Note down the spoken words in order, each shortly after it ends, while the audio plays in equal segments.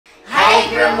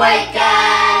Grimwade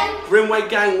gang! Grimwade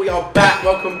gang, we are back.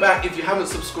 Welcome back. If you haven't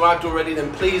subscribed already, then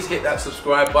please hit that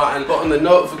subscribe button. Put on the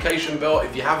notification bell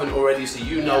if you haven't already, so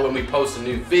you know when we post a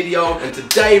new video. And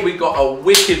today we got a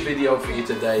wicked video for you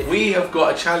today. We have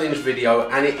got a challenge video,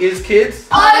 and it is, kids,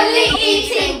 only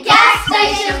eating gas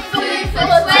station food for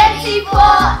 24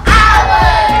 hours!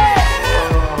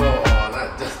 Oh,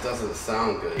 that just doesn't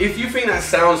sound good. If you think that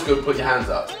sounds good, put your hands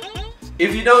up.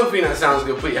 If you don't think that sounds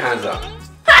good, put your hands up.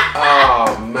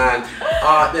 Oh man,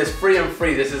 there's 3 and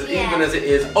 3. This is even as it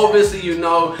is. Obviously, you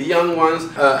know the young ones,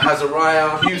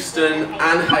 Hazariah, Houston,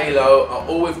 and Halo are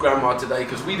all with Grandma today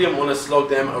because we didn't want to slog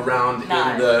them around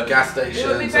in the gas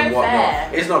stations and whatnot.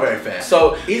 Fair. It's not very fair.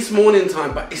 So it's morning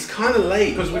time, but it's kind of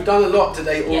late because we've done a lot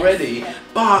today already.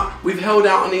 But we've held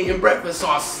out on eating breakfast, so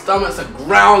our stomachs are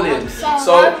growling.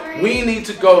 So we need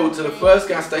to go to the first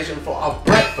gas station for our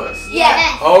breakfast.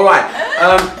 Yeah. All right.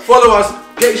 Follow us.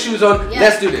 Get your shoes on.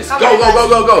 Let's do this. Go, go, go,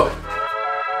 go, go.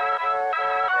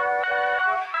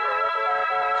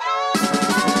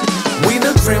 We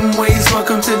the Grimwades,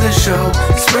 welcome to the show.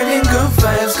 Spreading good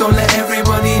vibes, gonna let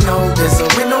everybody know. There's a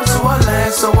window to our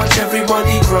lives, so watch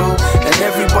everybody grow. And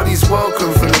everybody's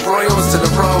welcome, from the royals to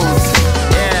the pros.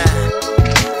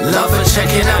 Yeah. Love and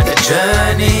checking out the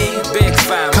journey. Big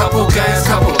fam. Couple guys,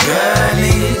 couple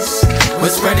girlies. We're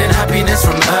spreading happiness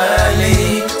from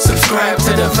early. Subscribe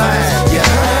to the vibe, you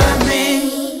heard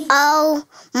me? Oh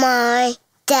my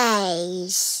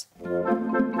days.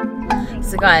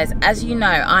 So guys, as you know,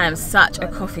 I am such a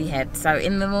coffee head. So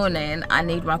in the morning, I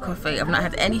need my coffee. I've not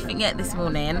had anything yet this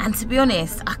morning. And to be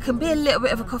honest, I can be a little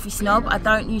bit of a coffee snob. I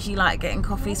don't usually like getting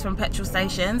coffees from petrol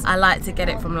stations. I like to get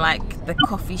it from like the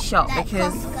coffee shop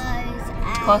because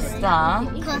Costa,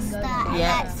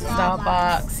 yeah,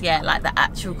 Starbucks, yeah, like the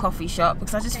actual coffee shop,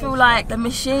 because I just feel like the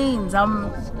machines, I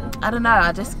don't know,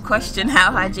 I just question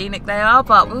how hygienic they are,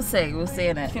 but we'll see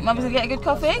innit. Think Mum's gonna get a good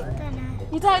coffee?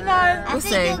 You don't know? We'll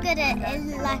see. I think you'll get it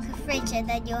in like a fridge and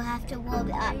then you'll have to warm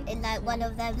it up in like one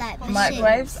of them like machines.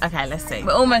 Microwaves? Okay, let's see.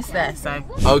 We're almost there, so.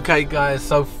 Okay guys,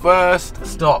 so first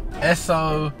stop,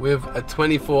 Esso with a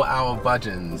 24-hour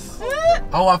budgeons.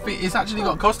 Oh, I think it's actually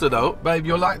got Costa though. Babe,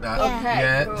 you'll like that. Okay.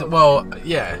 Yeah, cool. Well,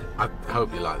 yeah, I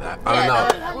hope you like that. I don't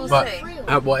know. We'll but see.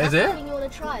 what is it?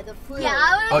 Yeah,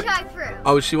 I want to try fruit.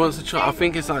 Oh, she wants to try. I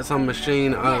think it's like some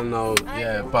machine. I don't know.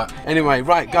 Yeah, but anyway,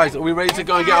 right, guys, are we ready to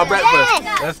go and get our breakfast?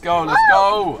 Yes. Let's go. Let's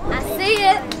go. I see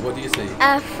it. What do you see?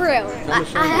 Fruit.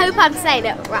 I hope I'm saying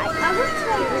it right. I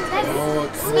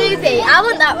want to try smoothie. I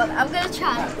want that one. I'm going to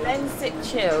try. Then sit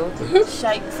chill,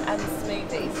 shakes and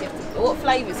smoothies. You have to, what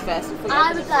flavours first?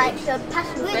 I would like the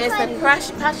passion fruit. There's the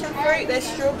passion fruit, there's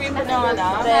strawberry and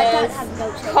banana, there's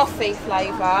coffee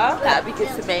flavour, that would be good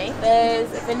for me. There's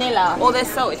vanilla, or there's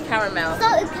salted caramel.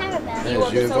 Salted caramel. You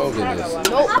want the salted caramel one?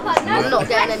 Nope, I'm not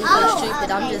getting anything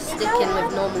stupid, I'm just sticking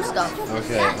with normal stuff.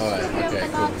 Okay, alright, okay,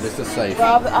 cool. This is safe.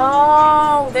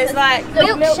 Oh, there's like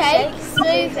milkshake,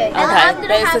 smoothie. Okay,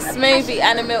 there's a smoothie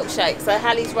and a milkshake. So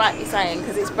Hallie's rightly saying,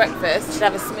 because it's breakfast, you should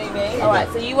have a smoothie. Alright,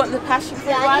 so you want the passion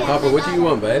fruit one? Papa, what do you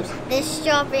want, babes? The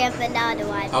strawberry and banana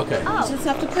one. Okay. You just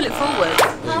have to pull it forward.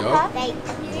 There you go. Thank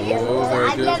you. Oh,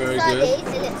 very good, very good. These,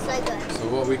 and it's so good. So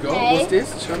what we got? What's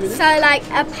this? Show me this. So like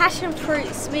a passion fruit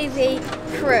smoothie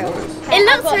fruit. It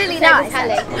looks really nice.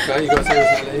 Okay, you got some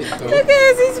Hallie. Cool. Look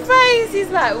at his face, he's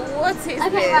like, what is this?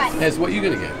 Right. Hez, what are you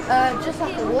going to get? Just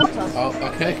like a water.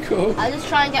 Oh, okay, cool. I just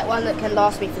try and get one that can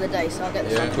last me for the day, so I'll get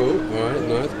this one. Yeah, cool. Alright,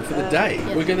 nice. For the day?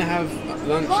 Yeah. We're going to have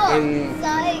lunch and...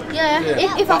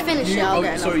 Yeah, if I finish it, I'll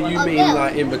get sorry, another you one. mean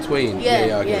like in between?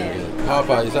 Yeah, I get it.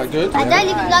 Papa, is that good? I don't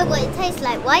even know what it tastes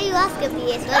like. Why are you asking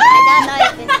me? It's good. I don't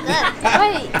know if it's good.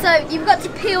 Wait, so you've got to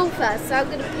peel first, so I'm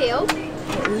going to peel.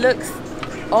 It looks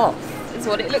off. Is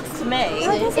what it looks to me. It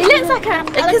looks like a...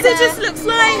 Because it just looks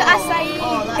like... acai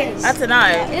thing. I don't know.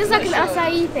 It looks like an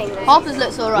acai thing. Harper's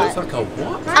looks alright. Looks like a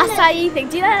what? Acai thing.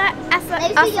 Do you know that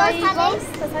acai bowls?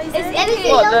 That's how you say it.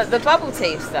 What, the bubble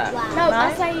tea stuff? No,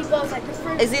 acai bowls, like the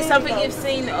fruit. Is it something you've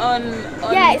seen on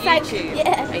yeah, it's YouTube? like,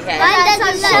 yeah.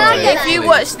 Okay. If you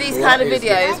watch these kind of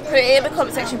videos, put it in the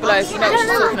comment section below if you know what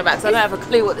she's talking about, because I don't have a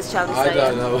clue what this channel is saying. I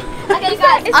don't know. Okay,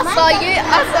 guys, I saw you.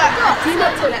 do you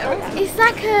not talk? It's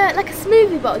like a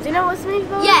smoothie bowl. Do you know what a smoothie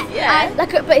bowl is? Yeah.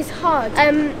 But it's hard.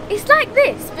 It's like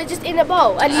this, but just in a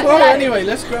bowl. And you Well, anyway,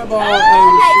 let's grab our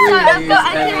smoothies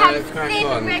and crack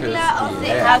on.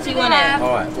 How do you want it?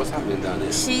 Alright, what's happening down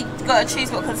here? She got to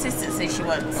choose what consistency she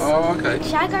wants. Oh, okay.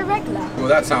 Should I go regular? Well,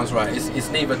 that sounds right. It's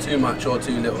neither too much or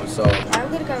too little, so...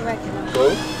 I'm gonna go regular.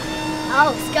 Cool.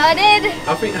 Oh, started.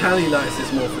 I think Hallie likes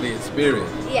this more for the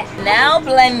experience. Yeah. Now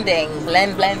blending.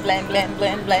 Blend, blend, blend, blend,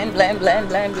 blend, blend, blend, blend,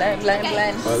 blend, blend, blend,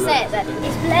 blend. Say it then.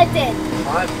 It's blended.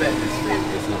 I bet this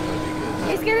smoothie is not going to be good.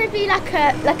 It's gonna be like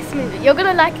a smoothie. You're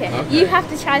gonna like it. Okay. You have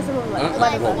to try some of it.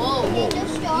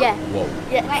 Yeah. Whoa.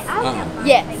 Yeah.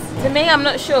 Yes. To me, I'm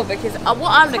not sure because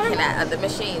what I'm looking at the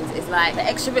machines is like the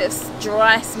extra bit of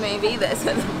dry smoothie that's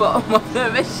at the bottom of the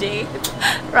machine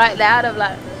right now. And I'm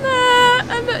like,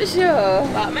 nah, I'm not sure.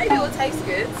 But maybe it will taste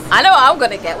good. I know what I'm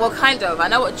gonna get. Well, kind of. I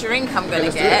know what drink I'm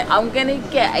gonna get. I'm gonna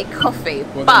get a coffee.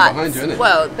 Well, but behind you, innit?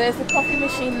 well, there's a coffee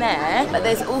machine there, but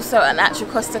there's also an actual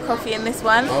Costa coffee in this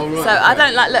one. Oh, right, so I okay.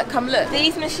 don't like. Look, come look.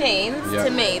 These machines Yeah. to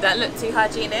me don't look too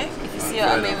hygienic. If you see what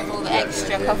I mean with all the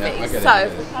extra coffees. I get it, So I get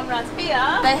if it. we come round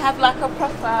here, they have like a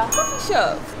proper coffee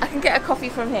shop. I can get a coffee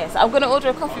from here. So I'm gonna order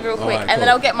a coffee real quick, Alright, and then cool.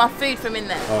 I'll get my food from in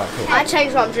there. Alright, cool. I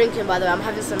changed what I'm drinking, by the way. I'm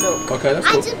having some milk. Okay, that's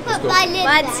I cool. just That's put cool. mine in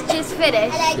Mine's there. just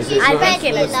finished. And I Is choose it nice?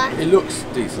 regular. It looks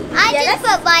decent. I just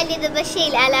put mine in the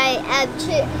machine and I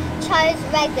chose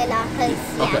regular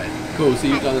because Okay, cool. So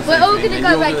you've done the same We're all thing. gonna and go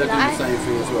you're regular. gonna do the same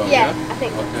thing as well. Yeah, Yeah, I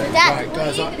think. Okay. Dad, Right, what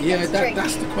guys. are you gonna Yeah, get to drink?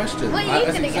 that's the question. What are you That's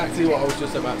gonna get exactly to what I was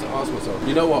just about to ask myself.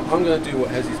 You know what? I'm gonna do what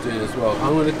Hezzy's doing as well.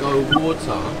 I'm gonna go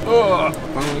water. I'm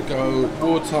gonna go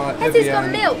water. Hezzy's got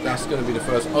Evian. milk. That's gonna be the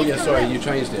first. Oh yeah, got sorry, milk. you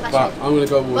changed it. But I'm gonna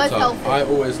go water. healthy. I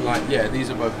always like. Yeah, these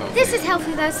are both healthy. This is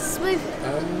healthy though. It's a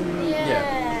smoothie.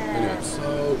 Yeah. Anyway, so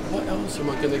what else am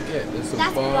I gonna get? There's some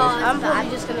That's bars. bars. I'm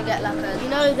probably just gonna get like a, you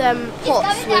know them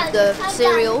pots with the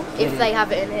cereal, if they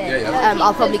have it in here. Yeah, yeah.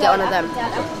 I'll probably get one of them.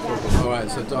 Alright,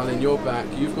 so darling, you're back.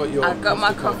 You've got your. I've got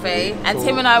my Costa coffee, and Cool.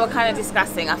 Tim and I were kind of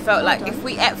discussing. I felt like if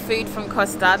we ate food from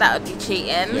Costa, that would be cheating.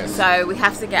 Yes. So we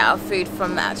have to get our food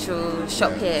from the actual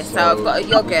shop Yeah, here. So I've got a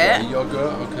yogurt. A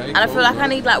yogurt, okay. And I feel like I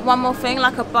need like one more thing,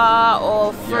 like a bar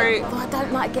or fruit. Yeah. Well, I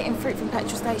don't like getting fruit from petrol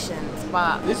stations,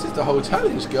 but This is the whole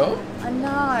challenge, girl. I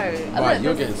know. Right,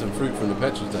 you're getting some fruit from the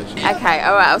petrol station. Okay,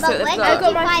 alright, I'll see But what when they've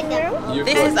did got. you find them? You've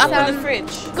This got is up some in the fridge.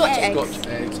 Scotch eggs. Scotch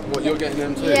eggs. What, you're getting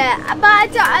them too? Yeah, but I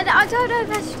don't know if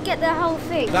I should get the whole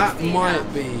thing. That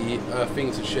might be a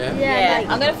thing to share. Yeah, like-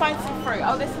 I'm gonna find some fruit.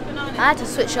 Oh, there's some bananas. I had to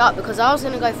switch it up because I was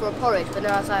gonna go for a porridge, but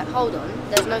then I was like, hold on,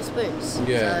 there's no spoons.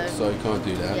 Yeah, So, so you can't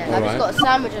do that. yeah, I just got a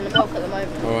sandwich and a milk at the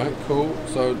moment. Alright, cool.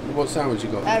 So what sandwich you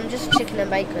got? Just chicken and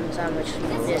bacon sandwich.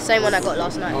 Yeah, same one I got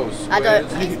last night. Oh, I don't.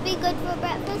 squares. It's be good for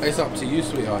breakfast. It's up to you,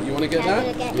 sweetheart. You want to get Yeah, I'm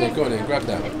that? gonna get Yeah, it. go on then, grab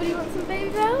that. Anybody want some baby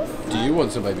bells? Do you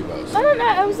want some baby bells? I don't know.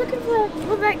 I was looking for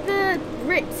like the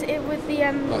Ritz with the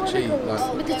what are they cheese, called?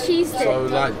 like- with the cheese stick. So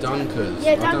like Dunkers.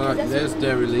 Yeah, I don't Dunkers, know. that's There's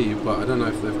Dairy Leaf, but I don't know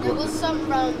if they've There got. was some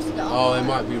round the Oh, they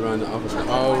might be around the other side.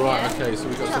 Oh right, okay. So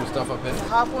we got some stuff up here.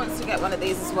 Half wants to get one of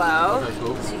these as well. Okay,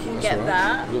 cool. So you can That's get all right.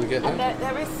 that. You gonna get And that?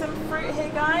 there is some fruit here,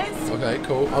 guys. Okay,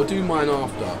 cool. I'll do mine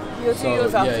after. You'll do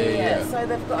yours after, yeah. So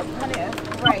they've got plenty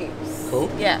of grapes. Cool.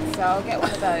 Yeah, so I'll get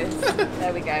one of those.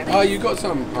 There we go. Oh, you got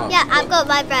some. Oh, Yeah, I've what- got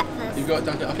my breakfast. You got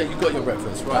Dunkin'. Okay, you got your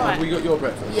breakfast, right? Alright. Have we got your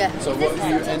breakfast? Yeah. So what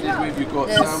you ended with? You got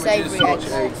The sandwiches, savoury Scotch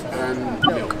eggs. eggs, and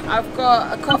milk. I've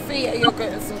got a coffee, a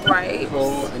yogurt, and some grapes.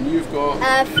 Cool. And you've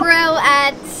got Frill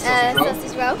and sausage roll.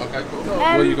 sausage roll. Okay, cool.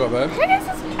 What you got, babe? I guess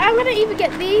I'm gonna either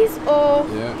get these or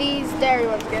Yeah. these dairy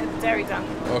ones. Get the dairy done.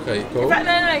 Okay, cool. But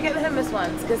no, get the hummus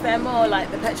ones because they're more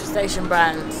like the petrol station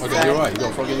brands. Okay, you're right. You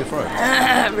got a frog in your throat.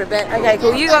 Ribbit. Okay,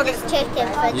 cool. You go get some. Chicken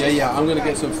for Yeah. I'm gonna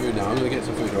get some food now. I'm gonna get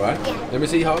some food, alright? Yeah. Let me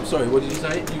see. How? Sorry, what did you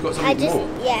say? You got something more?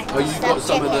 yeah. Oh, you got stuffed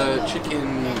some of the chicken.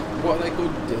 chicken. What are they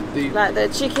called? The Like the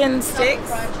chicken sticks.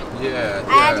 yeah.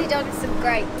 I added on some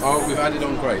grapes. Oh, we've added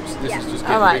on grapes. This is just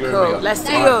getting Alright, bigger cool. and bigger. Let's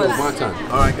do Alright, yours. cool, my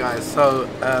turn. Alright guys, so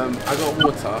I got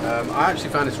water. I actually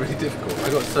found this really difficult. I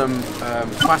got some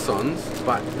croissants,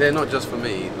 but they're not just for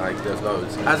me, like there's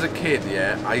loads. As a kid,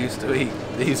 yeah, I used to eat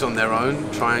these on their own,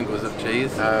 triangles of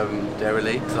cheese,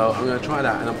 dairy. So I'm gonna try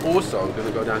that, and I'm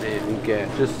gonna go down here and get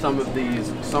just some of these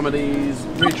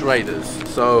Ridge Raiders.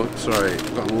 So, sorry,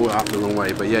 got them all up the wrong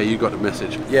way, but yeah, you got the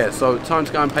message. Yeah, so time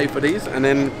to go and pay for these, and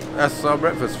then that's our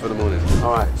breakfast for the morning.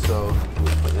 Alright, so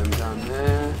we'll put them down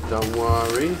there, don't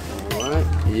worry. Alright,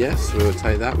 yes, we'll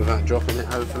take that without dropping it,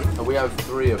 hopefully. And we have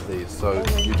 3 of these, so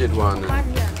you did one,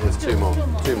 and there's 2 more.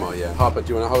 2 more, yeah. Harper, do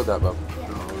you want to hold that, bub?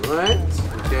 Alright,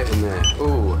 get in there.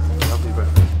 Ooh, lovely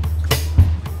breakfast.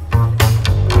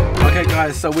 Okay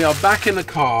guys, so we are back in the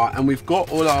car and we've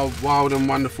got all our wild and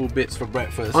wonderful bits for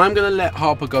breakfast. I'm gonna let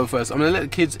Harper go first. I'm gonna let the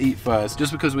kids eat first,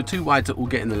 just because we're too wide to all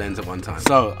get in the lens at one time.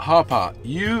 So Harper,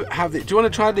 you have it. Do you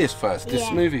want to try this first? This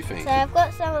smoothie thing? So I've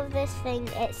got some of this thing.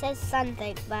 It says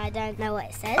something, but I don't know what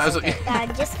it says. Okay.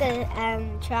 I'm just gonna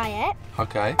try it.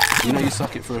 Okay. You know you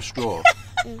suck it for a straw.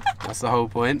 That's the whole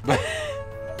point. Is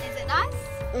it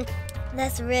nice?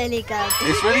 That's really good.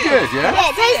 It's really good, yeah? Yeah,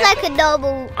 it tastes like a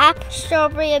normal apple,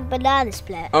 strawberry and banana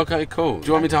split. Okay, cool. Do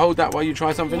you want me to hold that while you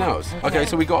try something else? Okay,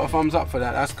 so we got a thumbs up for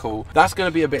that. That's cool. That's going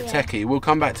to be a bit techie. We'll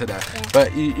come back to that. Yeah.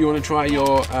 But you want to try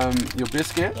your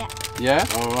biscuit? Yeah. Yeah?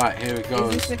 All right, here it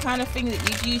goes. Is this the kind of thing that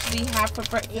you'd usually have for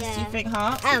breakfast, Yeah. do you think,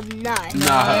 Heart? No. No. We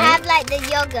have like the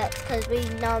yogurts because we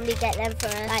normally get them for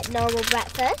like normal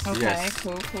breakfast. Okay, Yes.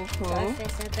 cool. Both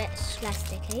is a bit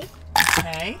plasticky.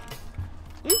 Okay.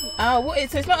 Oh, what is,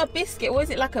 so it's not a biscuit, what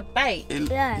is it, like a bake?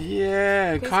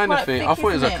 Yeah, It's kind of quite thing. thick, I thought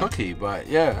it was a isn't it? cookie, but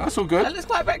yeah, that's all good. That looks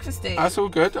quite breakfasty. That's all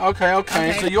good.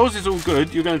 Okay. So yours is all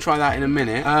good. You're going to try that in a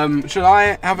minute. Should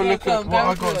I have a look at what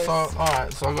I got? So,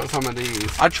 alright, so I got some of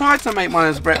these. I tried to make mine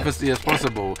as breakfasty as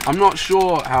possible. I'm not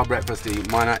sure how breakfasty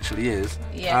mine actually is.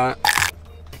 Yeah.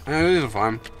 These are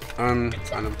fine. Kind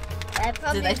of. They're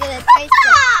probably they- going to taste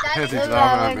Here's good. it,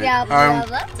 alright,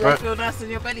 Do they but- feel nice in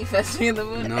your belly first thing in the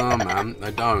morning? No, man,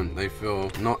 they don't. They feel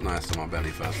not nice to my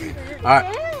belly first thing.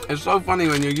 Alright, it's so funny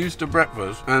when you're used to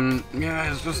breakfast and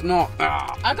yeah, it's just not.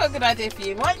 I got a good idea for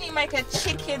you. Why don't you make a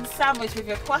chicken sandwich with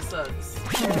your croissants?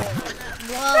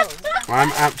 Whoa.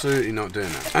 I'm absolutely not doing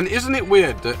that. And isn't it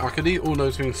weird that I could eat all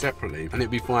those things separately and it'd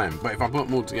be fine, but if I put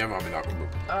them all together, I'll be like.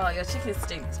 Oh, your chicken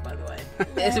stinks, by the way.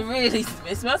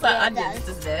 It smells like onions,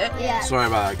 doesn't it? Yeah. Sorry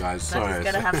about that, guys. Sorry.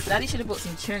 Daddy should have bought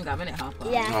some chewing gum, innit, Harper?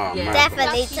 Yeah. Oh, man.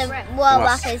 Definitely to warm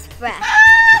up his breath.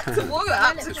 To warm it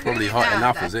up. It's probably hot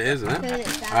enough as it is, isn't it?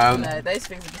 No, those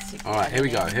things are particularly. Alright,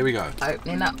 here we go.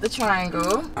 Opening up the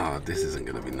triangle. Oh, this isn't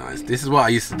going to be nice. This is what I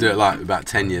used to do at like about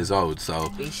 10 years old, so.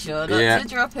 Be sure not to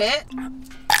drop it.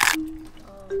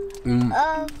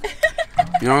 Oh.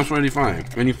 You know what's really funny?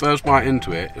 When you first bite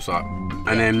into it, it's like,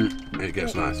 and then it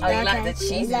gets nice. Oh, you like the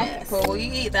cheese in it? Cool,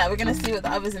 you eat that. We're going to see what the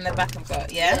others in the back have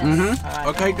got, yeah? Mm-hmm.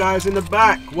 Okay, guys, in the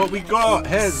back, what we got?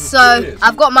 Hez, So let's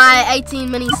I've got my 18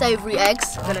 mini savoury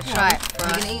eggs. I'm gonna try it You're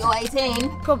first. going to eat all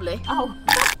 18? Probably. Oh.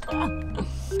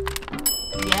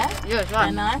 Yeah? Yeah, it's Very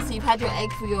right. nice. So you've had your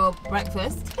egg for your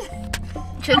breakfast.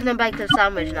 Chicken and bacon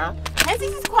sandwich now.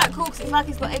 Hezzy's is quite cool because it's like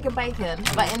it's got egg and bacon,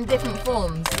 but in different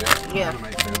forms. Yeah.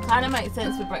 Kind of makes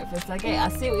sense for breakfast. I get it. I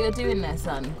see what you're doing there,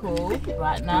 son. Cool.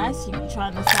 Right, nice. You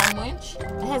trying the sandwich.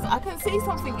 Hez, I can see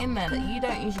something in there that you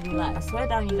don't usually like. I swear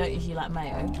down you don't usually like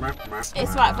mayo.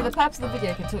 It's right. For the purpose of the video,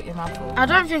 you can talk your mouth full. I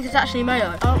don't think it's actually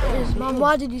mayo. Oh, it is. Mum,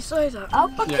 why did you say that? Oh,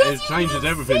 because Yeah, it you changes can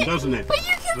everything, see- doesn't it? But you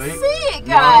can See? see it,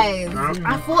 guys.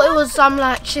 I thought it was some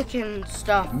like chicken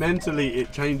stuff. Mentally,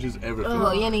 it changes everything.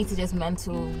 Well, you need to just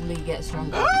mentally get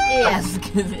stronger. Yeah. Yes,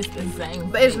 because it's the same.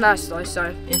 But it's nice though,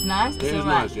 so. It's nice. It It's is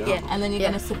alright. nice, yeah. Yeah. And then you're Yeah.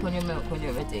 gonna sip on your milk when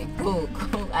you're ready. Cool.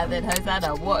 And then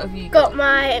Hosanna, what have you Got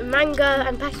my mango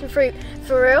and passion fruit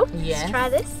for real. Yes. Let's try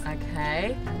this.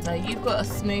 Okay. So you've got a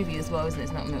smoothie as well, isn't it?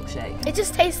 It's not a milkshake. It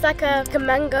just tastes like a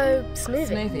mango smoothie.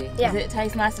 Smoothie. Yeah. Does it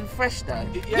taste nice and fresh though?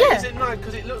 Yeah. Is it nice?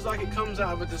 Because it looks like it comes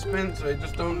out of a dispenser. It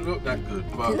just don't look that good.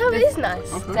 But No, it is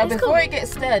nice. Okay. So before it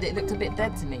gets stirred, it looked a bit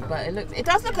dead to me, but it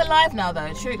does look alive now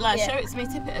though. Show Yeah. it to me,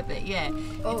 tip it a bit. Yeah.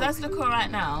 It does look alright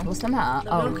now. What's the matter?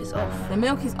 The milk is off. The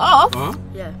milk is off? Huh?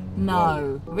 Yeah.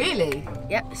 No. Really?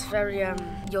 Yep, it's very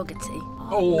yogurty.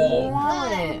 Oh. Allow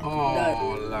it.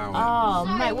 Oh, allow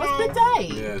Oh, mate, what's the it.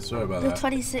 date? Yeah, sorry about The that.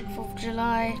 26th of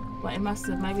July. Well, it must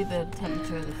have, maybe the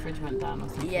temperature of the fridge went down or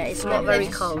something. Yeah, it's Sorry, not very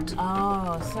Liz. cold.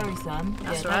 Oh, sorry, son.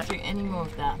 That's yeah, right. Don't drink any more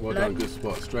of that. Well done, good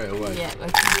spot, straight away. Yeah,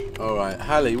 okay. All right,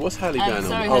 Hallie, what's Hallie going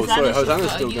Sorry, on? Oh, sorry,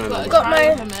 Hosanna's Hosanna's still going on. Got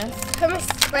my- hummus. Hummus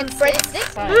breadstick.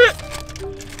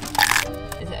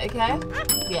 Is it okay?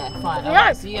 Yeah, fine. Yeah.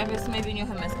 Alright, so you have your smoothie and your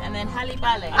hummus, and then Halle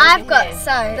Balle. I've got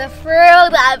the thrill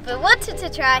that I've been wanting to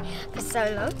try for so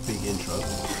long. Big intro.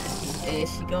 Is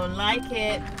she gonna like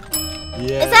it?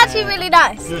 Yeah. It's actually really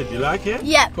nice. Good, you like it?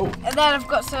 Yeah. Cool. And then I've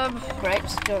got some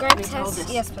grapes. Do you want me Grape to hold test.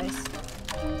 this? Yes, please.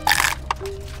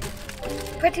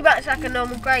 Pretty much like a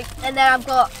normal grape. And then I've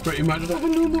got, Pretty much like a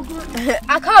normal grape.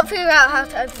 I can't figure out how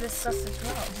to open this sausage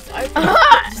roll.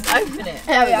 Just open it.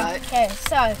 There we go. Okay,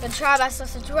 so I'm gonna try my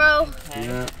sausage roll.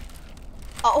 Yeah.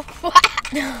 Oh,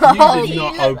 You did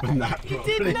not open that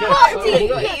properly.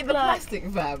 You're eating the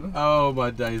plastic, fam. Oh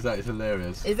my days, that is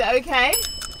hilarious. Is it okay?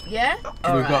 Yeah?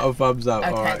 We've got a thumbs up.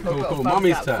 Okay, Alright, cool, cool. got a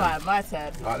Mummy's thumbs turn. up. Fine, my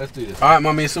turn. Alright, let's do this. Alright,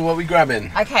 Mummy, so what are we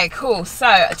grabbing? Okay, cool.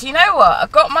 So, do you know what? I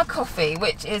got my coffee,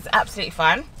 which is absolutely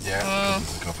fine. Yeah,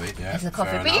 it's a coffee. Yeah, It's a coffee,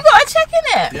 fair but you enough. got to check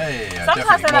in it. Yeah.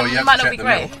 Sometimes definitely. they You have might to not check be the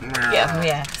great. milk.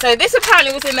 Yeah. So this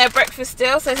apparently was in their breakfast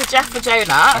still. So it's a Jaffa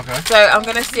donut. Okay. So I'm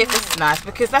gonna see if this is nice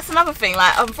because that's another thing.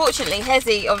 Like, unfortunately,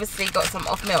 Hezzy obviously got some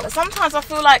off milk. But sometimes I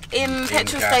feel like in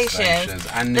petrol gas stations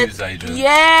and the- newsagents.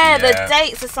 Yeah, the Yeah.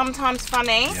 dates are sometimes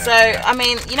funny. Yeah, so yeah. I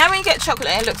mean, you know when you get chocolate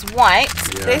and it looks white,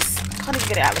 Yeah. this can't even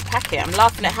get it out of the packet. I'm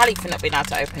laughing at Hallie for not being able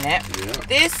to open it. Yeah.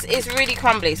 This is really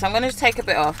crumbly, so I'm going to just take a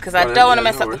bit off because I don't want to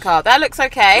mess up the card. That looks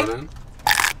okay.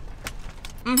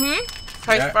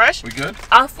 Tastes fresh. We good?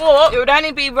 I thought it would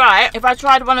only be right if I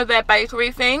tried one of their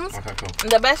bakery things. Okay, cool.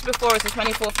 The best before is the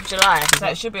 24th of July, so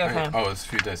it should be okay. Oh, it's a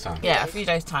few days time. Yeah, a few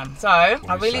days time. So,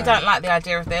 I really don't like the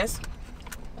idea of this.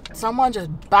 Someone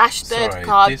just bashed their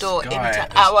car door into our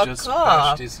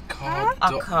car.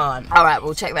 I can't. Alright,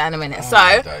 we'll check that in a minute.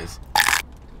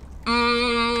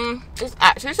 It's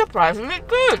actually surprisingly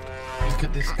good. Look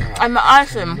at this guy. And the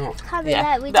icing.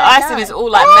 Yeah. The icing is all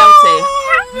like melty.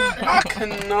 I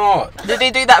cannot. Did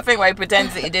he do that thing where he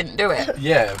pretends that he didn't do it?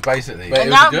 Yeah, basically. But And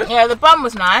it was good? yeah, the bun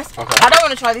was nice. Okay. I don't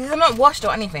want to try these. They're not washed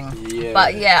or anything. Yeah.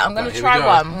 But yeah, I'm going to try here we go.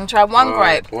 one. I'm going to try one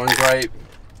grape. One grape.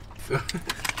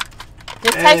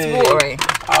 It tastes watery.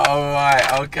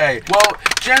 Alright, okay. Well,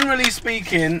 generally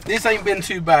speaking, this ain't been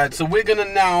too bad. So we're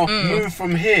gonna now move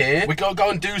from here. We gotta go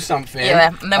and do something. Yeah,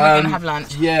 and then we're gonna have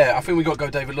lunch. Yeah, I think we gotta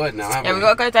go David Lloyd now, haven't we? Yeah, we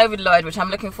gotta go David Lloyd, which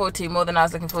I'm looking forward to more than I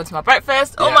was looking forward to my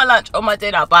breakfast, or my lunch, or my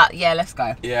dinner. But yeah, let's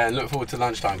go. Yeah, and look forward to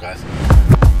lunchtime, guys.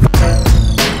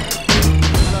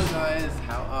 Hello guys,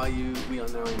 how are you? We are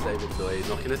now in David Lloyd,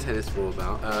 knocking a tennis ball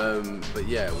about. But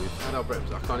yeah, we've had our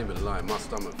breakfast. I can't even lie, my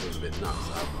stomach feels a bit nuts.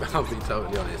 I'll be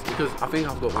totally honest, because I think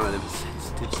I've got one of them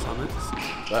sensitive stomachs.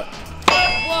 But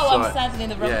whoa, I'm standing in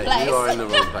the wrong place. You are in the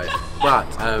wrong place. But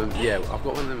yeah, I've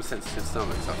got one of them sensitive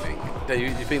stomachs. I think.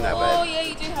 You think that, babe? Oh yeah,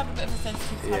 you do have a bit of a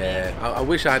sensitive tummy. Yeah, I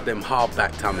wish I had them hard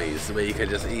back tummies where you can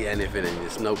just eat anything and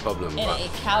it's no problem. Yeah,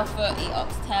 eat cow foot, eat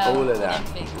oxtail, all of that.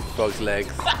 Frog's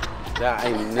legs. That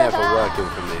ain't never working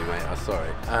for me, mate. I'm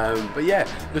sorry. But yeah,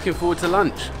 looking forward to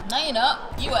lunch. No, you're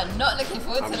not. You are not looking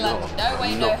forward to lunch. No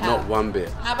way, no how. Not one bit.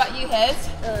 How about you, Hez?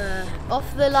 Off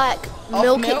the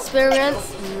milk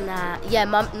experience. Nah. Yeah,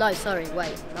 no, sorry,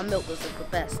 wait. My milk was the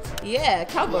best. Yeah,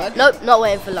 come on. Nope, not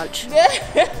waiting for lunch.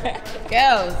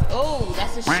 Girls, oh,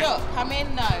 that's a shot. Come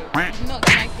in, no. It's not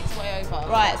gonna make its way over.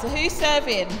 Right, so who's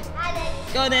serving?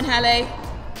 Hallie. Go on then, Hallie.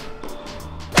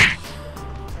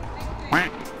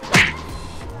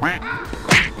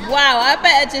 Wow, I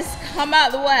better just come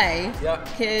out the way.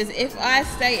 Because if I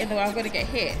stay in the way, I'm gonna get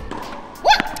hit.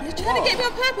 What? You're trying to get me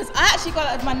on purpose. I actually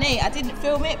got it with my knee. I didn't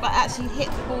film it, but I actually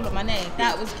hit the ball on my knee.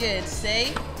 That was good.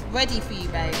 See? Ready for you,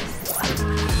 babes.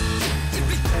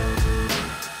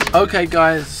 Okay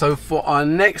guys, so for our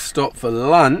next stop for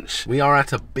lunch, we are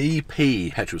at a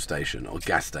BP petrol station or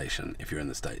gas station if you're in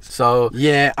the States. So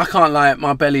yeah, I can't lie,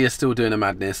 my belly is still doing a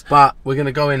madness, but we're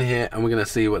gonna go in here and we're gonna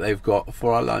see what they've got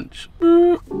for our lunch.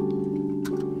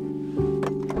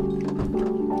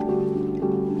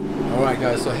 Alright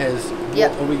guys, so Hez,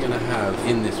 what are we gonna have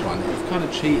in this one? We've kind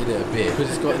of cheated it a bit because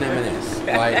it's got an M&S,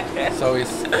 like, so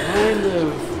it's kind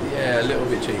of, yeah, a little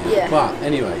bit cheated. Yeah. But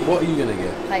anyway, what are you gonna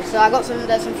get? Okay, so I got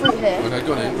there's some fruit here. Okay,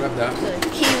 go on in, grab that. So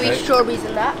kiwi, strawberries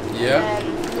and that. Yeah.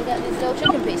 And we got these little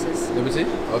chicken pieces. Let me see.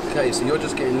 Okay, so you're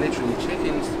just getting literally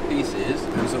chicken pieces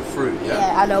and some fruit, yeah?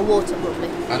 Yeah, and a water probably.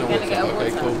 And a water.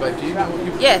 Okay, cool. Babe, do you know what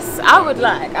you... Yes, I would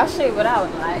like. I'll show you what I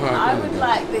would like. Right, I would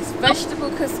like this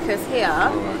vegetable couscous here.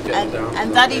 Alright, get it down.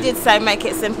 And Daddy did say make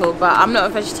it simple, but I'm not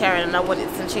a vegetarian and I wanted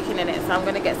some chicken in it, so I'm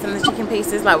going to get some of the chicken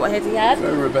pieces like what Hezzy had.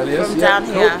 Very rebellious. From down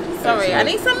here. Sorry, I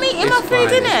need some meat in my food,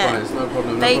 innit? It's fine, it's no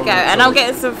problem. There you go, and I'll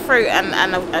get some fruit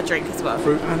and a drink as well.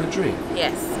 Fruit and a drink?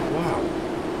 Yes. Wow.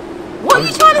 What are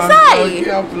you trying to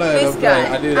say? I'm playing.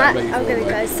 I knew that. I'm going to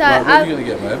go. So right, what are you going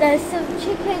to get, babe? there's some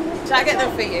chicken. Shall I get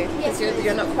them for you? Because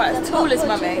you're not quite as tall as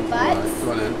Mummy. Chicken Right, bites.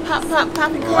 go on in. Pop, and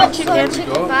corn Right, chicken. so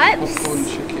Chicken bites. Popcorn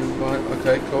chicken bite.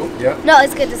 Okay, cool. Yeah. Not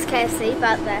as good as KFC,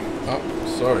 but they're Oh,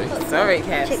 sorry. Sorry,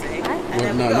 KFC. chicken bites. And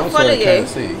then No, we got not to follow sorry, you.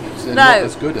 KFC. It's No. not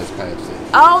as good as KFC.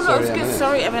 Oh, no, Sorry, it's good. M&S.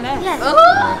 Sorry, M&S. Yeah. Oh.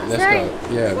 Right, let's Sorry. go.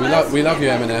 Yeah, we love you,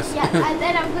 M&S. Yeah, and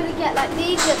then I'm going to get like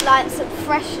these look like some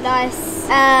fresh, nice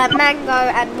mango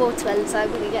and watermelon, so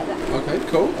I'm going to get that. Okay,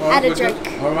 cool. All And a we're good.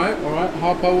 drink. All right.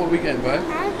 Harpo, what are we getting, babe?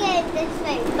 I'm getting this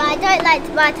thing, but I don't like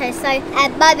tomatoes, so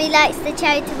Mummy likes the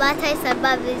cherry tomatoes, so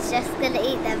Mummy's just going to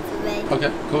eat them for me.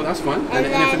 Okay, cool, that's fine. And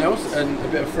Anything then- else? And a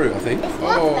bit of fruit, I think. It's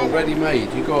Oh, watermelon. ready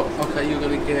made. You got, okay, you're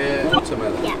going to get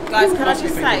watermelon. Yeah. Guys, can I Must be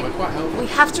just thinking say, we're quite healthy. we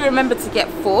have to remember to get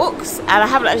forks, and I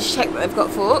haven't actually checked that they've got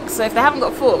forks, so if they haven't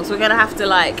got forks, we're going to have to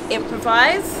like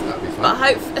improvise. That'd be fun. But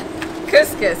I hope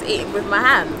couscous eating with my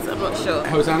hands, I'm not sure.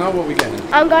 Hosanna, what are we getting?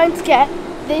 I'm going to get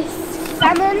this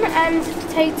salmon and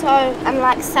potato and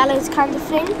like salad kind of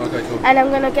thing. Okay, cool. And I'm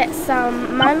going to get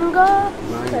some mango.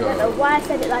 I don't know why I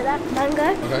said it like that. Mango.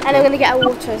 Okay, and cool. I'm going to get a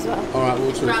water as well. All right,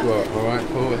 water as well. All right,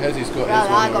 cool. Hezzy's got his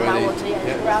I one got my already. water,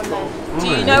 yeah, around there. Do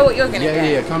you know what you're going to Yeah,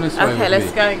 get? yeah, come this way Okay, with let's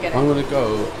me. go and get it. I'm gonna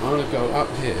go up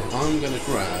here. I'm gonna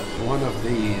grab one of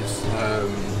these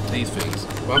these things.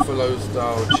 Buffalo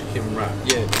style chicken wrap.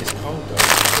 Yeah, it's cold though.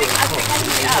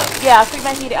 Yeah, I think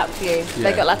they heat it up for you. Yeah.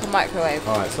 They got like a microwave.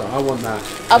 Alright, so I want that.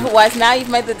 Otherwise, now you've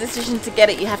made the decision to get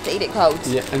it, you have to eat it cold.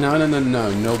 Yeah, no,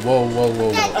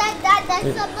 whoa. That's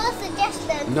a more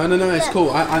suggestion. No, it's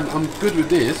cool. I'm good with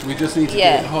this. We just need to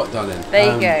get it hot, darling.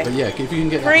 There you go. But yeah, if you can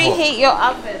get that Preheat your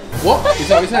oven. hot. What? Is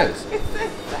that what it says?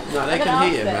 No, they can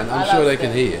heat it, man. I'm sure they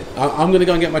can heat it. I'm going to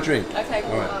go and get my drink. Okay,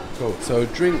 cool. Alright, cool. So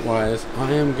drink-wise,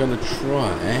 I am going to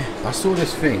try... I saw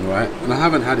this thing, right? And I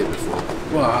haven't had it before.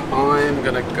 But I'm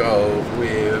going to go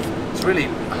with... It's really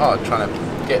hard trying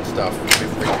to get stuff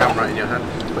with the camera in your hand.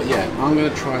 But yeah, I'm going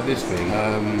to try this thing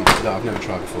that I've never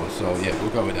tried before. So yeah,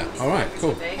 we'll go with that. Alright,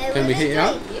 cool. Can we heat it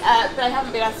up? They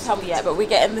haven't been able to tell me yet, but we're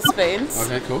getting the spoons.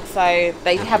 Okay, cool. So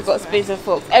they have got spoons and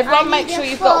forks. Everyone make sure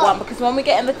you've got one, because when we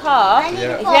get in the car, if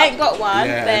you ain't got one,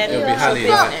 then it'll be Hallie.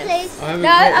 Please. I haven't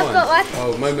I've got got one.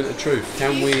 Oh, moment of truth.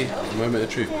 Can we... Moment of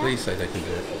truth. Please say they can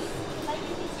do it.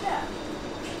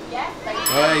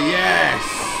 Yes!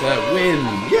 Win!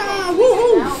 Yeah!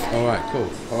 Woohoo! Alright, cool.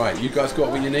 Alright, you guys got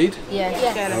what you need? yeah.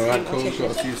 Alright, cool. We've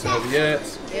got a few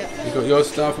serviettes. You got your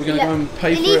stuff. We're going to go and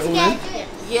pay for it all then?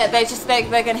 Yeah, they're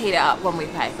going to heat it up when we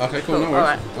pay. Okay, cool. No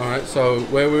worries. Alright, so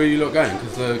where were you lot going?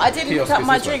 Because I didn't pick up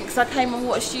my drinks. I came and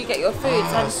watched you get your food,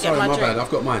 so I just get my drink. Sorry, my bad.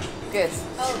 I've got mine. Good.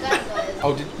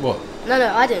 Oh, did what? No,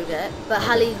 I didn't get it. But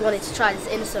Hallie wanted to try this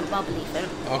innocent bubbly thing.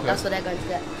 Okay. That's what they're going to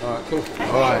get. Alright, cool.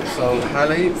 Alright, so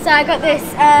Hallie, So I got this.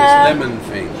 this lemon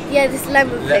thing. Yeah, this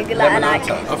lemon thing. Lemonade. I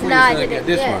thought you were going to get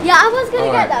this one. Yeah, I was going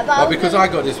to get that, but because I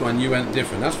got this one, you went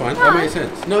different. That's fine. That makes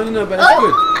sense. No, but that's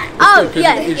good. It's good,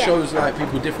 'cause it shows like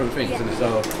people different things, and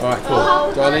so alright,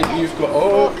 cool. Darling, you've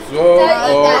got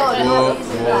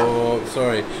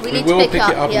sorry. We will pick it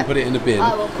up and put it in the bin,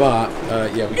 but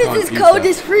yeah, we can't use This is cold. that.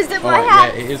 It's freezing my Yeah,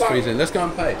 hand. it is freezing. Let's go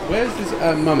and pay. Where's this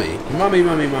mummy? Mummy.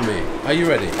 Are you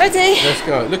ready? Ready? Let's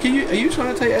go. Look at you. Are you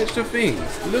trying to take extra things?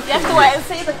 Look. You have to wait and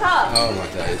see the car. Oh my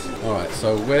days. Alright,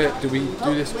 so where do we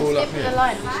do this all up here?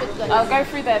 I'll go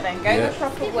through there then. Go the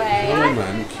proper way. Come on,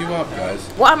 man. Queue up, guys.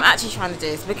 What I'm actually trying to do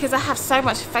is, because I have so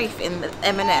much faith in the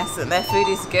M&S and their food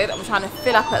is good, I'm trying to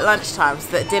fill up at lunchtime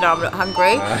so that at dinner I'm not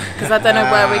hungry, because I don't know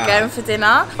where we're going for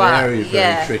dinner. But very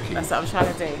tricky. That's what I'm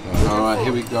trying to do. Alright,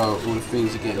 here we go. All the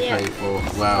things are getting paid for.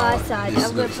 Wow,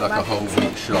 this looks like a whole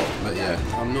week shop. But yeah,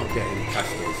 I'm not getting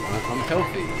pastilles. I'm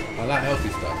healthy. I like healthy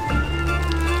stuff.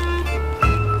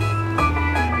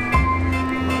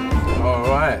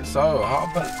 Alright, so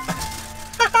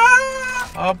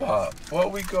Harper,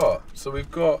 what we got? So we've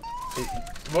got...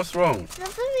 What's wrong?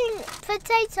 Something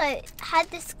potato had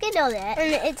the skin on it,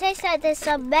 and it tastes like there's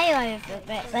some mayo over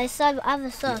it, there's some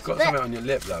other sauce. You've got something on your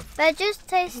lip, love. But it just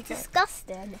tastes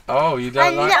disgusting. Oh, you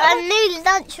don't like I knew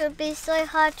lunch would be so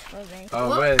hard for me.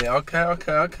 Oh, really?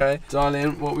 Okay.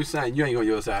 Darling, what are we saying? You ain't got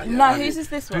yours out yet. No, whose is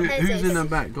this one? Who's in the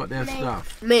back got their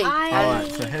stuff? Me.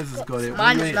 Alright, so Hez has got it.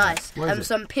 Mine is nice. What is it?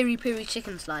 Some piri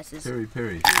chicken slices.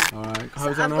 Piri. Alright,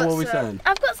 Hosanna, what are we saying?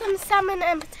 I've got some salmon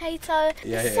and potato.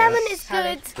 Yeah, The salmon is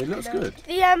good. It looks good.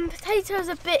 The potato's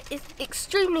is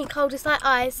extremely cold. It's like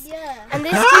ice. Yeah. And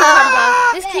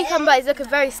this cucumber is looking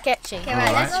very sketchy. Okay,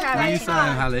 right, let's try What are you it.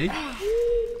 saying, Hallie?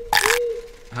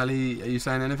 Hallie, are you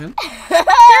saying anything?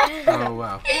 Oh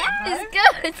wow. It's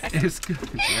good. It's good,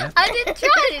 yeah? I didn't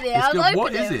try it. It's good.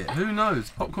 What is it? Who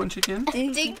knows? Popcorn chicken?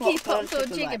 Dinky popcorn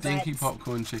chicken. Dinky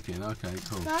popcorn chicken. Okay,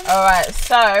 cool. Alright,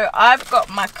 so I've got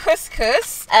my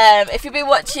couscous. If you've been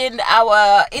watching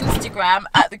our Instagram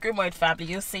at the Grimwade family,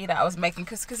 you'll see that I was making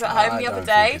couscous at home the other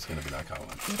day. I don't think it's going to be like our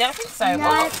one. You don't think so?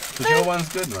 No. Because your one's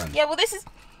good, man. Yeah, well this is...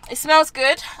 It smells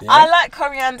good. Yeah. I like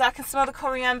coriander. I can smell the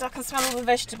coriander. I can smell all the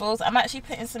vegetables. I'm actually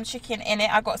putting some chicken in it.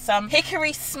 I got some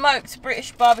hickory smoked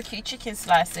British barbecue chicken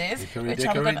slices. Hickory I'm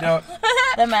dickory gonna... dock.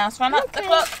 The mouse ran up the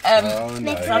clock. Oh, So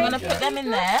no, I'm going to put them in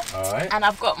there. Alright. And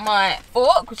I've got my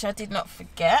fork, which I did not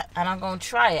forget. And I'm going to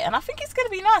try it. And I think it's going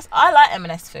to be nice. I like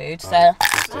M&S food. So,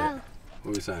 Let's do it. What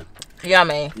are we saying?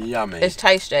 yummy. Yummy. It's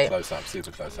tasty. Close up,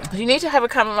 super close up. You need to have a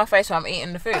camera on my face while I'm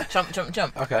eating the food.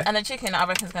 Jump. Okay. And the chicken, I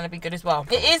reckon, is going to be good as well.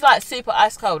 It is like super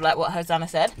ice cold, like what Hosanna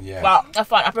said. Yeah. But I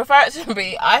find I prefer it to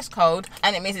be ice cold,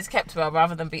 and it means it's kept well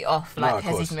rather than be off like of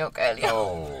Hezzy's course. milk earlier.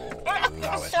 Oh,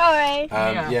 allow it. Sorry.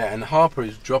 Yeah, and Harper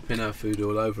is dropping her food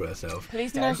all over herself.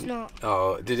 Please No, don't. it's not.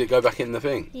 Oh, did it go back in the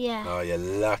thing? Yeah. Oh, you're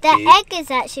lucky. The egg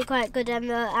is actually quite good, and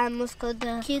the what's called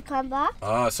the cucumber.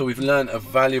 Ah, so we've learned a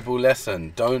valuable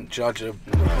lesson. Don't judge a... No,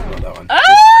 not that one.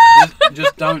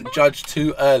 just don't judge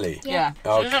too early. Yeah.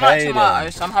 Okay, She doesn't like then.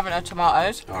 tomatoes, so I'm having her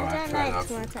tomatoes. All right, fair enough.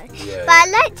 Yeah. But I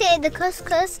liked it in the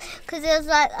couscous because it was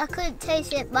like I couldn't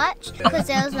taste it much because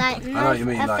it was like I know what you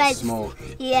mean, like small.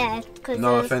 Yeah.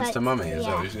 No offense to mummy, is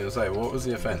that what you're gonna say? What was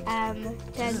the offence?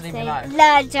 Don't even say. know. No,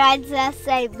 I'm trying to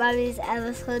say mummy's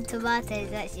ever called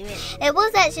tomatoes. Actually, it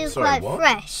was actually Sorry, quite what?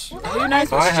 fresh. Who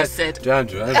knows what she just said?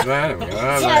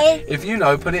 If you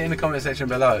know, put it in the comment section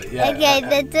below. Yeah. Okay,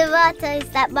 the tomatoes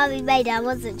that mummy made, I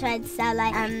wasn't trying to sound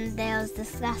like they was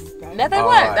disgusting. No, they All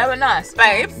weren't. right. They were nice.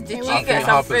 Babes, did you I get think some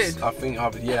Harper's, food? I think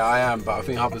Harper, yeah, I am, but I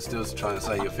think Harper's still trying to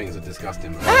say your things are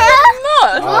disgusting. I'm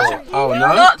not. Oh I'm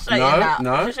no, not saying that.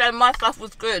 no. I'm saying my stuff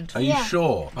was good. Are you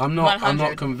sure? I'm not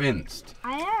 100. convinced.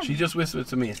 I am. She just whispered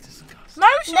to me, it's disgusting. No,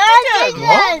 she No, didn't. she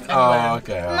didn't. Oh,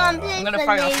 okay. all right, Mum, all right. please I'm gonna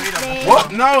throw your believe food on me.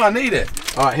 What? No, I need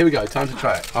it. All right, here we go. Time to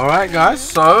try it. All right, guys.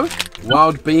 So,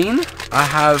 wild bean. I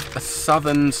have a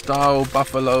southern style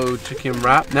buffalo chicken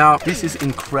wrap. Now, this is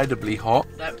incredibly hot.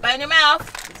 Don't burn your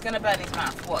mouth. He's gonna burn his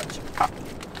mouth. Watch.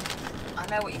 I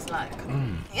know what he's like.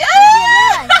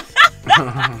 Yeah!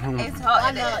 It's hot, I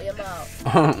isn't know it? out your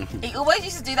mouth. He always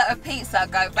used to do that with pizza.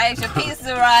 Go, babes, your pizza's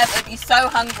arrived and you're so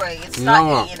hungry. And You know start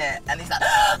what? eating it. And he's like,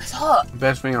 oh, it's hot.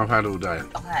 Best thing I've had all day.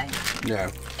 Okay. Yeah.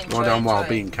 Enjoy, Well done, wild enjoy.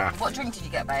 bean, Kath. What drink did you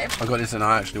get, babe? I got this and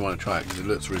I actually want to try it because it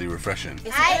looks really refreshing.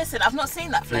 It's innocent. I've not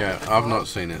seen that flavour. Yeah, before. I've not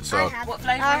seen it, so. What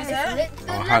flavour is it?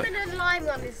 The I'll have- lemon and lime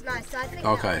one is nice. So I think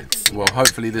Okay, well,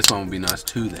 hopefully this one will be nice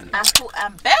too then. Apple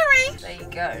and berry. There you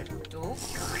go.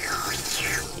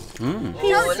 Mm.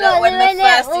 Oh, look, when the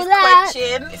thirst is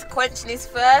quenching, it's quenching his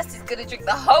thirst. He's gonna drink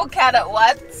the whole can at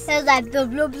once. It was like blah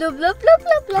blah blah blah blah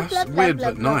blah blah That's blah weird blah,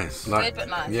 but blah. nice. Like, Weird but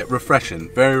nice. Yeah, refreshing.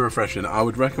 Very refreshing. I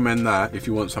would recommend that if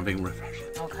you want something refreshing.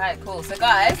 Okay, cool. So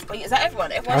guys, wait, is that everyone?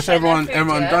 That's sharing their everyone. food,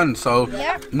 Everyone yeah? done. So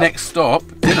next stop,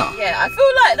 dinner. Yeah,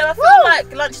 I feel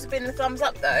like lunch has been the thumbs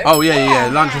up though. Oh yeah.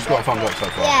 Lunch has got a thumbs up so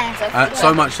far. Yeah.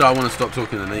 So much so I want to stop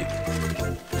talking and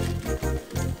eat.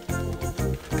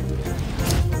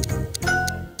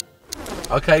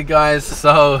 Okay guys,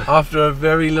 so after a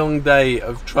very long day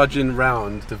of trudging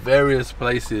round to various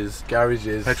places,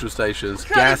 garages, petrol stations,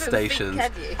 gas even think, stations,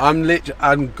 can you?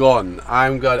 I'm gone.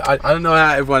 I'm gone. I don't know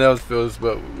how everyone else feels,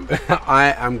 but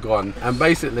I am gone. And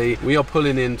basically, we are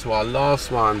pulling into our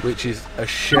last one, which is a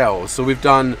Shell. So we've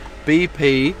done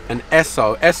BP and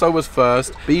Esso. Esso was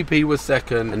first, BP was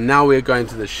second, and now we're going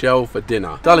to the Shell for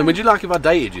dinner. Darling, would you like if I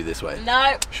dated you this way?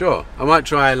 No, Sure. I might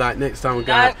try like next time we're No,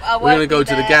 going. I We're gonna won't go be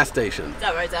to the there. gas station.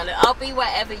 don't worry, darling. I'll be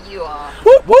wherever you are.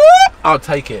 Whoop, whoop. I'll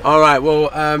take it. All right.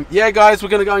 Well, yeah, guys, we're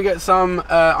gonna go and get some.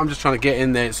 I'm just trying to get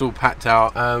in there. It's all packed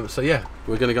out. So yeah,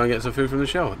 we're gonna go and get some food from the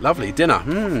Shell. Lovely dinner.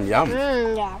 Yum.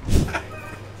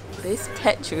 This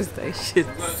petrol station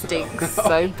stinks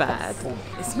so bad.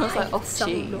 It smells like off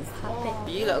cheese.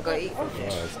 You lot got to eat.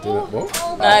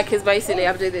 What? No, because basically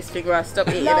I do this thing where I stop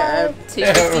eating at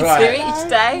 2:52 right. each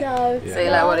day. No. So you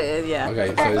like what it is, yeah. Okay.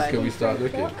 So can we start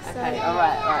looking? Okay,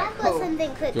 alright, I've got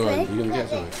something quickly. Go on. You're gonna get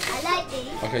something. I like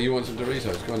these. Okay. You want some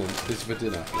Doritos? Go on. Then. This is for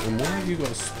dinner. And why have you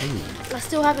got a spoon? I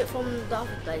still have it from the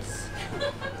other place.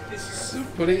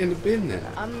 Put it in the bin then.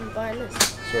 I'm buying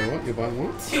this. Sorry, what? You're buying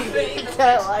what?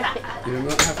 Don't worry. You're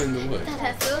not having the wood.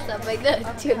 That's also my good.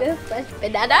 Tuna fresh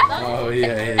banana. Oh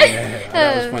yeah.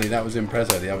 That was funny. That was in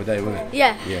Prezzo the other day, wasn't it?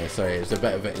 Yeah. Yeah. Sorry, it was a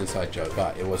bit of an inside joke,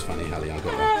 but it was funny, Hallie. I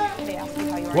got that.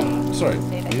 What? Sorry.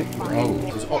 Oh,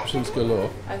 there's options galore.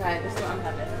 Okay, this is what I'm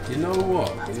having. You know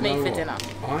what? It's You me know for what? dinner.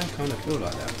 I kind of feel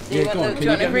like that. Do you Yeah, want go on. the- Can do you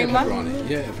want the get me a green one? pepperoni?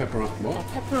 Yeah, pepperoni. What?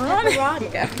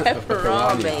 Pepperoni. Get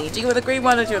pepperoni. Do you want the green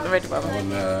one or do you want the red one?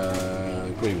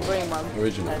 On green one. Green one.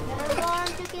 Original. I want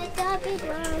to get the big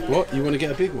one. What? You want to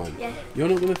get a big one? Yeah. You're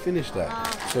not going to finish that.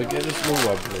 So get the small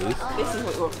one, please. This is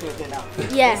what you want for your dinner.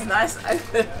 It's Yeah. nice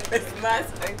open, it's nice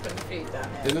open food down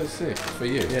here. It looks sick for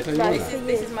you. Yeah, don't you want that?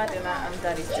 This is my dinner and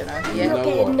Daddy's dinner. You Yeah. know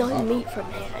Getting what? no meat from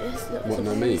here. This looks What,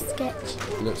 no really meat? sketchy.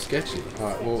 It looks sketchy.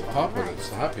 Alright, well, Harper looks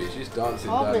happy. She's dancing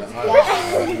down the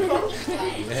aisle.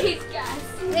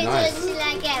 Which one should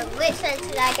I get? Which one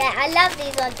should I get? I love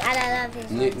these ones and I love these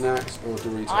ones. Knickknacks or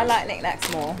Doritos? I like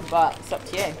knickknacks more, but it's up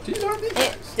to you. Do you like It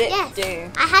knickknacks? dip Yes.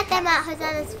 do. I had them at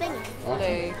Hosanna's finger.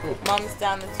 Okay, cool. Mum's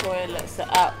down the toilet, so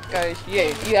up goes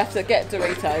you. You have to get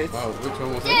Doritos. Oh, which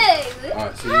one was it?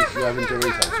 Alright, so you're having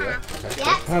Doritos, yeah? Okay. Yeah.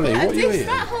 Hallie, what are you This eating?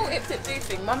 that whole ip dip do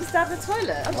thing. Mum's down the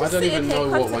toilet. I'm I just don't sitting even here know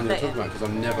what one you're contemplating. talking about because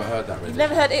I've never heard that really. You've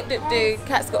never heard ip dip do?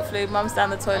 Cat's got flu. Mum's down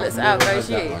the toilet, I've so out never goes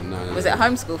heard that you. one, no, Was no. it a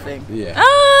homeschool thing? Yeah.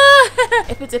 Ah!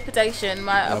 Ipidipidation,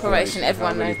 my operation.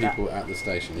 Everyone How many knows that. people at the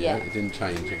station? Yeah. Yeah. It didn't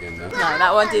change again though. No,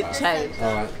 that one didn't change.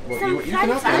 Alright, You can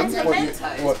have them.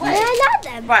 I love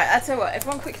them. Right, I tell you what,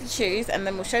 everyone quickly choose and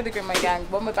then we'll show the Grimwade gang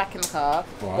when we're back in the car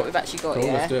what we've actually got, cool,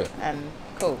 yeah? let's do it.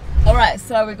 Cool. Alright,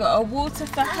 so we've got a water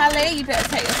for Hallie. You better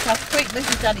take your stuff quick. This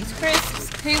is Daddy's crisps.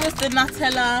 Who was the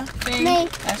Nutella thing? Me.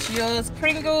 That's yours.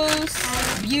 Pringles,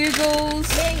 Bugles,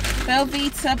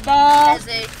 Velveeta bar,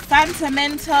 Fanta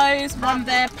Mentos, one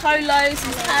there, Polos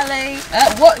is Hallie.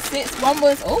 What's this? One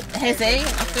was, Hezzy, I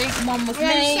think one was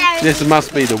me. This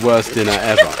must be the worst dinner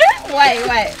ever.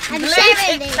 Wait. I'm Blue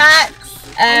sharing Tic these. Tacs.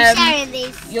 I'm sharing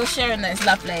these. You're sharing those,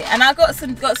 lovely. And I got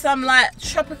some like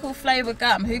tropical flavour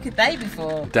gum. Who could they be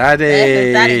for?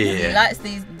 Daddy. Daddy, he likes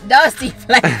these nasty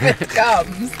flavoured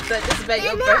gums that just make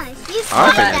your breath. Nice.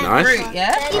 I think they're nice. Fruit,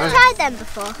 yeah? You've tried them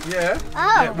before? Yeah.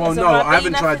 Oh. Yeah, well, So no, I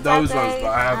haven't Ribena tried for those Daddy. ones, but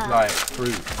I have like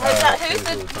fruit. Who's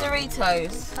the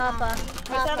Doritos? Papa.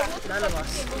 None of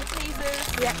us.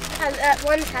 Yeah.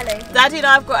 One Hallie. Daddy and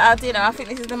I've got our dinner. I think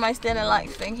this is the most dinner-like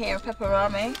thing here,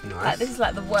 pepperami. Nice. Like, this is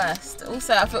like the worst.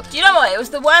 Also, I thought, do you know what? It was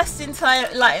the worst in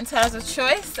terms of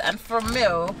choice, and for a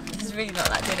meal, this is really not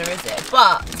like dinner, is it?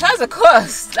 But in terms of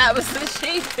cost, that was the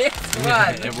cheapest one.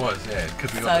 Yeah, it was, yeah,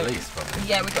 because we got the least probably.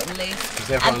 Yeah, we got the least. Because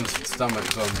everyone's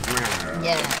stomach's on.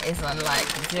 Yeah, it's on like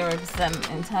 0%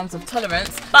 in terms of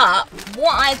tolerance. But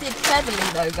what I did cleverly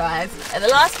though, guys, at the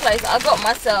last place I got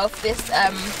myself this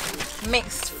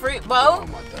mixed fruit bowl,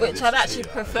 which I'd actually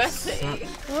prefer to eat.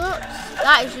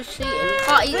 That is just cheating.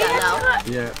 Can't eat that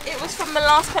now. Yeah. It was from the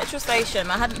last petrol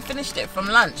station. I hadn't finished it from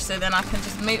lunch, so then I can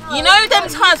just move. You know them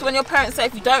times when your parents say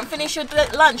if you don't finish your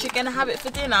lunch, you're gonna have it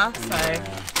for dinner. So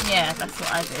yeah, that's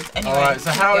what I did. Anyway. Alright, so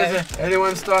how is it?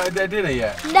 Anyone started their dinner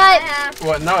yet? No.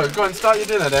 What? No. Go and start your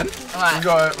dinner then.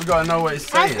 Alright. We gotta know what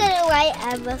it's I was saying. gonna wait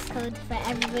and what's called for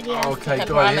everybody else. Okay,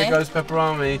 go on. Here goes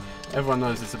pepperami. Everyone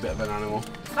knows it's a bit of an animal.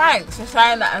 Thanks for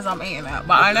saying that as I'm eating it,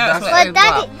 but I know it's Well,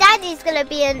 what Daddy's gonna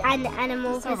be an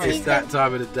animal. Sorry. It's that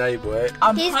time of the day, boy.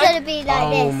 He's gonna be like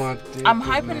Oh this. my dear. I'm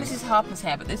hoping this is Harper's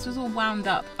hair, but this was all wound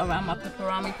up around my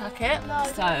pepperami packet.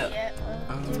 So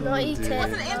Do not eat it it.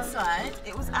 wasn't inside,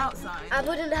 it was outside. I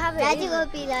wouldn't have it. Daddy either. will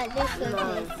be like this with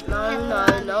this. No.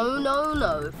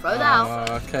 Throw that out.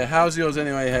 Okay, how's yours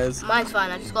anyway, Hez? Mine's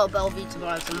fine. I just got a Belvita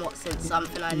bar and some Watsons,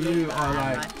 something I knew. You are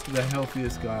like the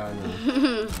healthiest guy I know.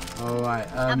 Alright.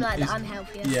 I'm like the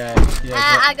unhealthiest. Yeah.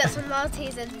 I got some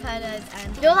Maltese and Polos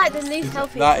and. You're like the least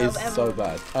healthy. That is so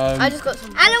bad. I just got some.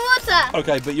 And a water!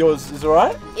 Okay, but yours is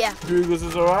alright? Yeah. Google's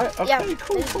is alright? Okay, Yeah.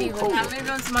 cool. I moved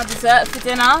on to my dessert for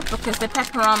dinner because the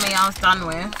pepperami I was done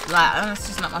with, that's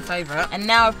just not my favourite. And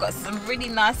now I've got some really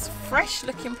nice, fresh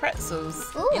looking pretzels.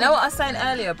 Ooh. You know what I was saying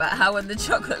earlier about how when the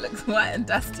chocolate looks white and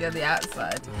dusty on the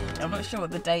outside? I'm not sure what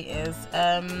the date is.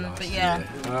 But yeah.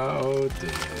 Oh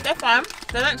dear. They're fine.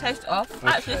 They don't taste off.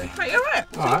 Actually, it's pretty alright.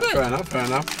 It's all Alright, good. fair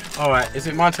enough. Alright, is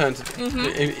it my turn to...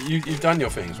 You've done your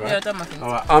things, right? Yeah, I've done my things.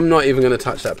 Alright, I'm not even going to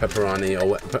touch that pepperoni or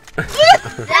what...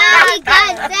 Daddy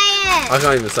can't say it! I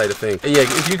can't even say the thing. Yeah,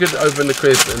 if you could open the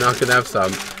crisp and I could have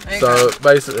some. There you So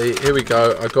basically, here we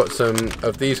go. I got some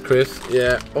of these crisps.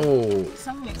 Yeah. Oh.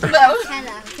 Something smells.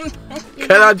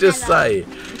 Can I just say,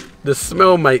 the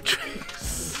smell matrix,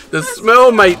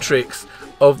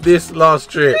 of this last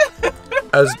trip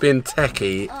has been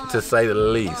techie to say the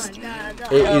least.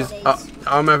 It is.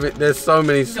 I'm having. There's so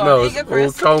many smells eat your all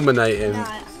crisp. culminating.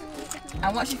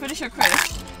 And once you finish your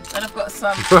crisp, then I've got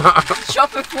some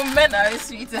tropical Mentos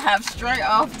for you to have straight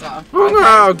after. Oh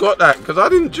no, I got that because I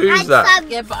didn't choose that.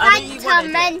 Some Yeah, but I knew you wanted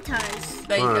it. Mentos.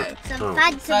 There you Right. go. Some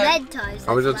Fanta Mentos.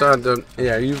 I was just trying to.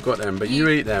 Yeah, you've got them, but you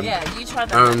eat them. Yeah, you try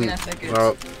that. Let me know if they're good.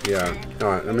 Well, yeah. All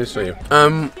right, let me see.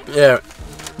 Yeah.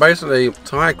 Basically,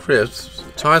 Thai crisps,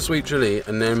 Thai sweet chili,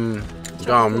 and then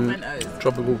gum, Mentos.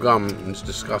 tropical gum. It's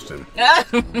disgusting.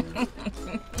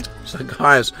 So,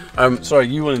 guys, sorry,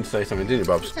 you wanted to say something, didn't you,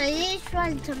 Bubs? So these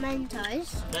Fanta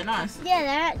Mentos, They're nice. yeah,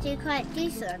 they're actually quite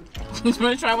decent. You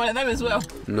want to try one of them as well?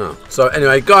 No. So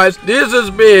anyway, guys, this has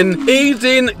been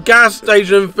eating gas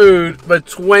station food for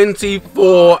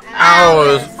 24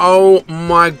 hours. Oh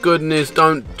my goodness!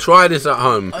 Don't try this at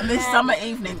home. On this summer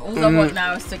evening, all I want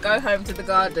now is to go home to the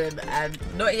garden and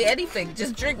not eat anything,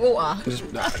 just drink water. Just,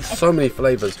 so many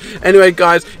flavors. Anyway,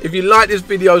 guys, if you like this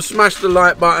video, smash the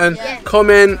like button,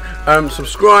 comment,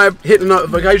 subscribe, hit the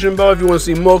notification bell if you want to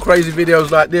see more crazy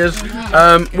videos like this.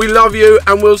 We love you,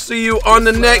 and we'll see you on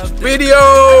the next video.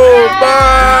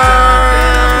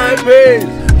 Bye. Peace.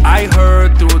 I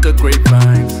heard through the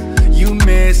grapevines you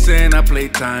missing a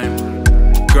playtime.